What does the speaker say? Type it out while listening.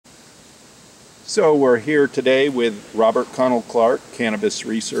So we're here today with Robert Connell Clarke, cannabis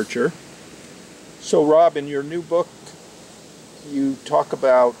researcher. So Rob, in your new book, you talk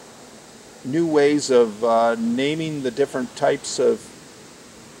about new ways of naming the different types of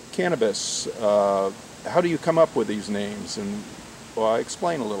cannabis. How do you come up with these names? And well,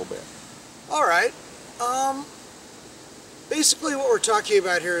 explain a little bit. All right. Basically what we're talking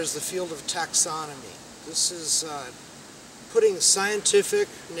about here is the field of taxonomy. This is putting scientific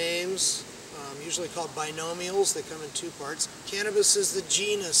names, usually called binomials. They come in two parts. Cannabis is the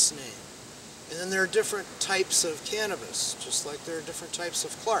genus name. And then there are different types of cannabis, just like there are different types of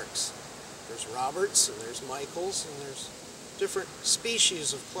Clarks. There's Roberts, and there's Michaels, and there's different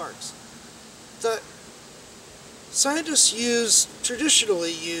species of Clarks. The scientists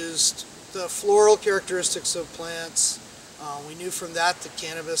traditionally used the floral characteristics of plants. We knew from that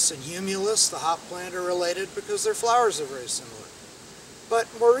cannabis and humulus, the hop plant, are related because their flowers are very similar. But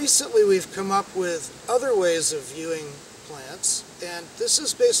more recently we've come up with other ways of viewing plants, and this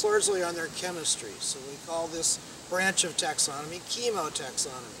is based largely on their chemistry. So we call this branch of taxonomy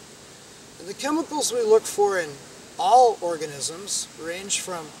chemotaxonomy. And the chemicals we look for in all organisms range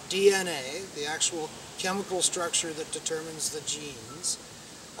from DNA, the actual chemical structure that determines the genes,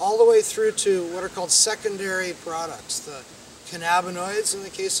 all the way through to what are called secondary products, the cannabinoids in the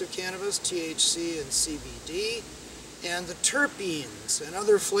case of cannabis, THC and CBD, and the terpenes and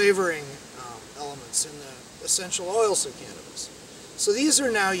other flavoring elements in the essential oils of cannabis. So these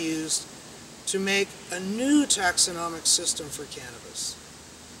are now used to make a new taxonomic system for cannabis.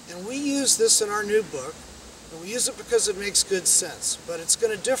 And we use this in our new book, and we use it because it makes good sense, but it's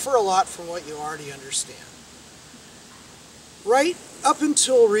going to differ a lot from what you already understand. Right up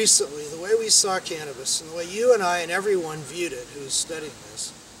until recently, the way we saw cannabis, and the way you and I and everyone viewed it who was studying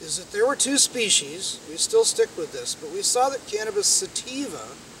this, is that there were two species. We still stick with this, but we saw that Cannabis sativa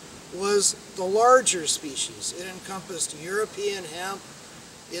was the larger species. It encompassed European hemp,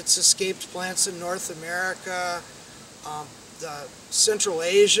 its escaped plants in North America, the Central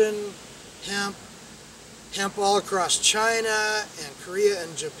Asian hemp, hemp all across China and Korea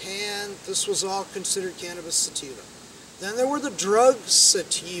and Japan. This was all considered Cannabis sativa. Then there were the drug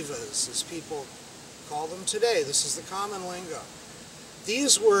sativas, as people call them today. This is the common lingo.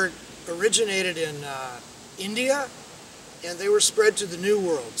 These were originated in India, and they were spread to the New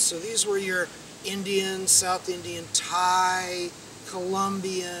World. So these were your Indian, South Indian, Thai,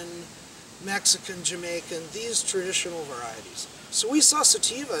 Colombian, Mexican, Jamaican, these traditional varieties. So we saw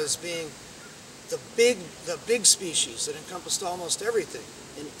sativa as being the big species that encompassed almost everything.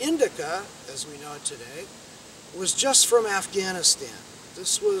 And indica, as we know it today, was just from Afghanistan.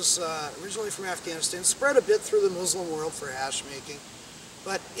 This was originally from Afghanistan, spread a bit through the Muslim world for hash making,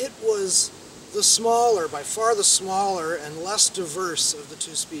 but it was the smaller, by far the smaller and less diverse of the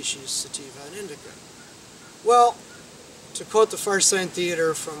two species, sativa and indica. Well, to quote the Far Side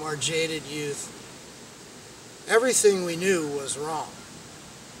Theater from our jaded youth, everything we knew was wrong.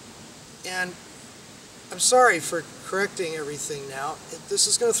 And I'm sorry for correcting everything now. This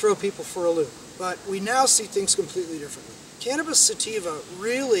is going to throw people for a loop, but we now see things completely differently. Cannabis sativa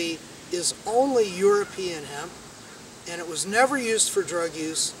really is only European hemp, and it was never used for drug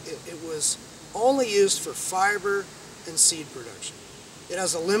use. It was only used for fiber and seed production. It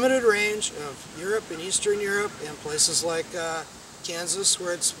has a limited range of Europe and Eastern Europe and places like Kansas,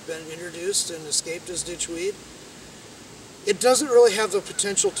 where it's been introduced and escaped as ditchweed. It doesn't really have the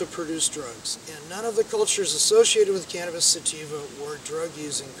potential to produce drugs, and none of the cultures associated with Cannabis sativa were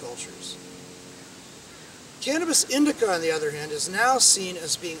drug-using cultures. Cannabis indica, on the other hand, is now seen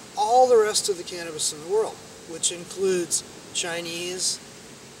as being all the rest of the cannabis in the world, which includes Chinese,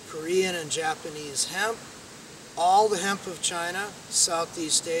 Korean, and Japanese hemp, all the hemp of China,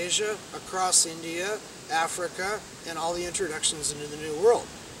 Southeast Asia, across India, Africa, and all the introductions into the New World.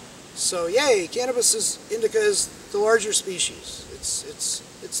 So yay, Cannabis indica is the larger species.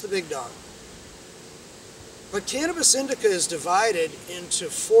 It's the big dog. But Cannabis indica is divided into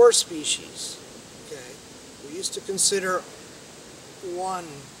 4 species. Okay, we used to consider one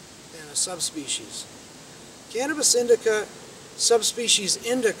and a subspecies. Cannabis indica, subspecies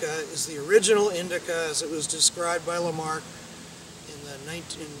indica, is the original indica as it was described by Lamarck in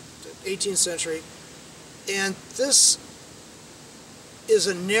the 18th century. And this is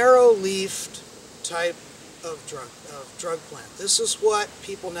a narrow-leafed type of drug plant. This is what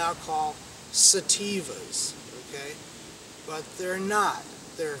people now call sativas, okay? But they're not.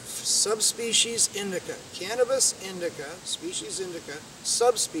 They're subspecies indica. Cannabis indica, species indica,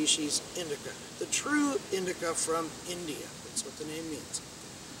 subspecies indica. The true indica from India. That's what the name means.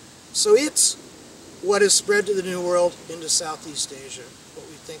 So it's what is spread to the New World into Southeast Asia, what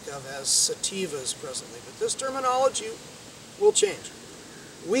we think of as sativas presently, but this terminology will change.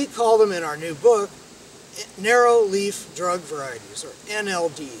 We call them in our new book narrow leaf drug varieties, or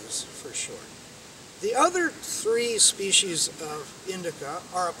NLDs for short. The other three species of indica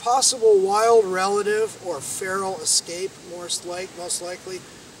are a possible wild relative or feral escape, most likely,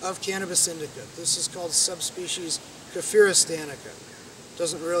 of Cannabis indica. This is called subspecies Kaffirastanica.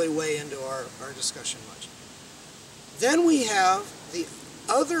 Doesn't really weigh into our discussion much. Then we have the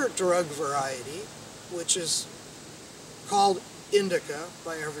other drug variety, which is called indica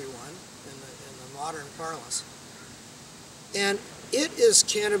by everyone in the modern parlance. And it is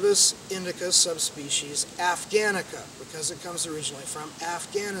Cannabis indica subspecies Afghanica, because it comes originally from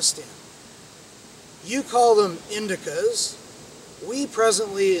Afghanistan. You call them indicas. We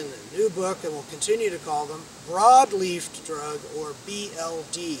presently, in the new book, and will continue to call them broad-leafed drug, or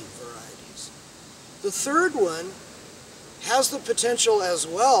BLD varieties. The third one has the potential as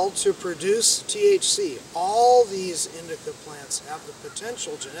well to produce THC. All these indica plants have the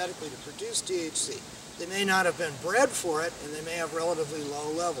potential genetically to produce THC. They may not have been bred for it, and they may have relatively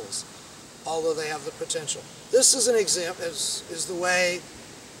low levels, although they have the potential. This is an example, is the way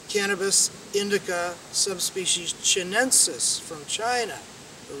Cannabis indica subspecies chinensis from China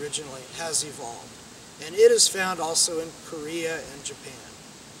originally has evolved. And it is found also in Korea and Japan.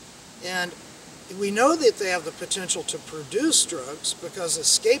 And we know that they have the potential to produce drugs because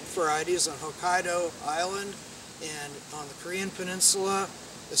escape varieties on Hokkaido Island and on the Korean Peninsula,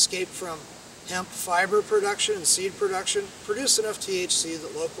 escape from hemp fiber production and seed production, produce enough THC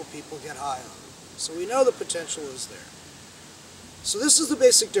that local people get high on. So we know the potential is there. So this is the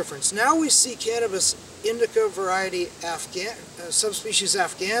basic difference. Now we see Cannabis indica variety subspecies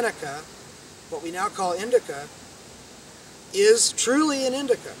Afghanica, what we now call indica, is truly an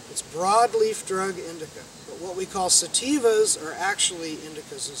indica. It's broadleaf drug indica. But what we call sativas are actually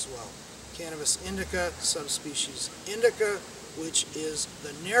indicas as well. Cannabis indica subspecies indica, which is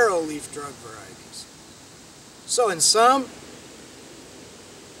the narrow leaf drug varieties. So in sum,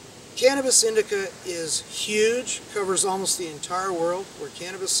 Cannabis indica is huge, covers almost the entire world, where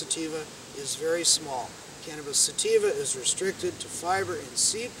Cannabis sativa is very small. Cannabis sativa is restricted to fiber and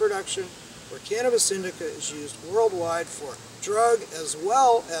seed production, where Cannabis indica is used worldwide for drug as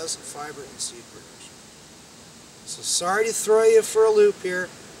well as fiber and seed production. So sorry to throw you for a loop here,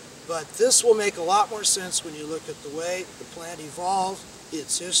 but this will make a lot more sense when you look at the way the plant evolved,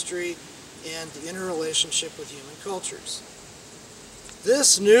 its history, and the interrelationship with human cultures.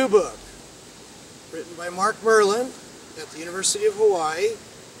 This new book, written by Mark Merlin at the University of Hawaii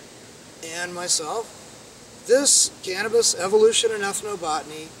and myself, this Cannabis Evolution and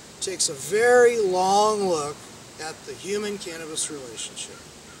Ethnobotany takes a very long look at the human-cannabis relationship.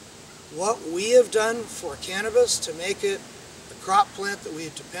 What we have done for cannabis to make it a crop plant that we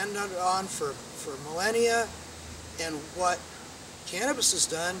have depended on for millennia, and what cannabis has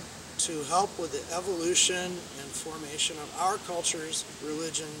done to help with the evolution and formation of our cultures,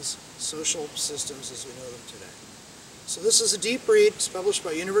 religions, social systems as we know them today. So this is a deep read. It's published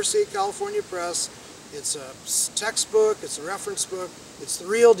by University of California Press. It's a textbook, it's a reference book, it's the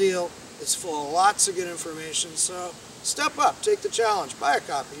real deal. It's full of lots of good information, so step up, take the challenge, buy a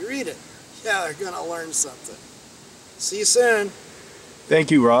copy, read it. Yeah, they're going to learn something. See you soon.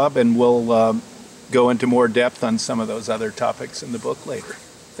 Thank you, Rob, and we'll go into more depth on some of those other topics in the book later.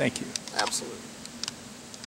 Thank you. Absolutely.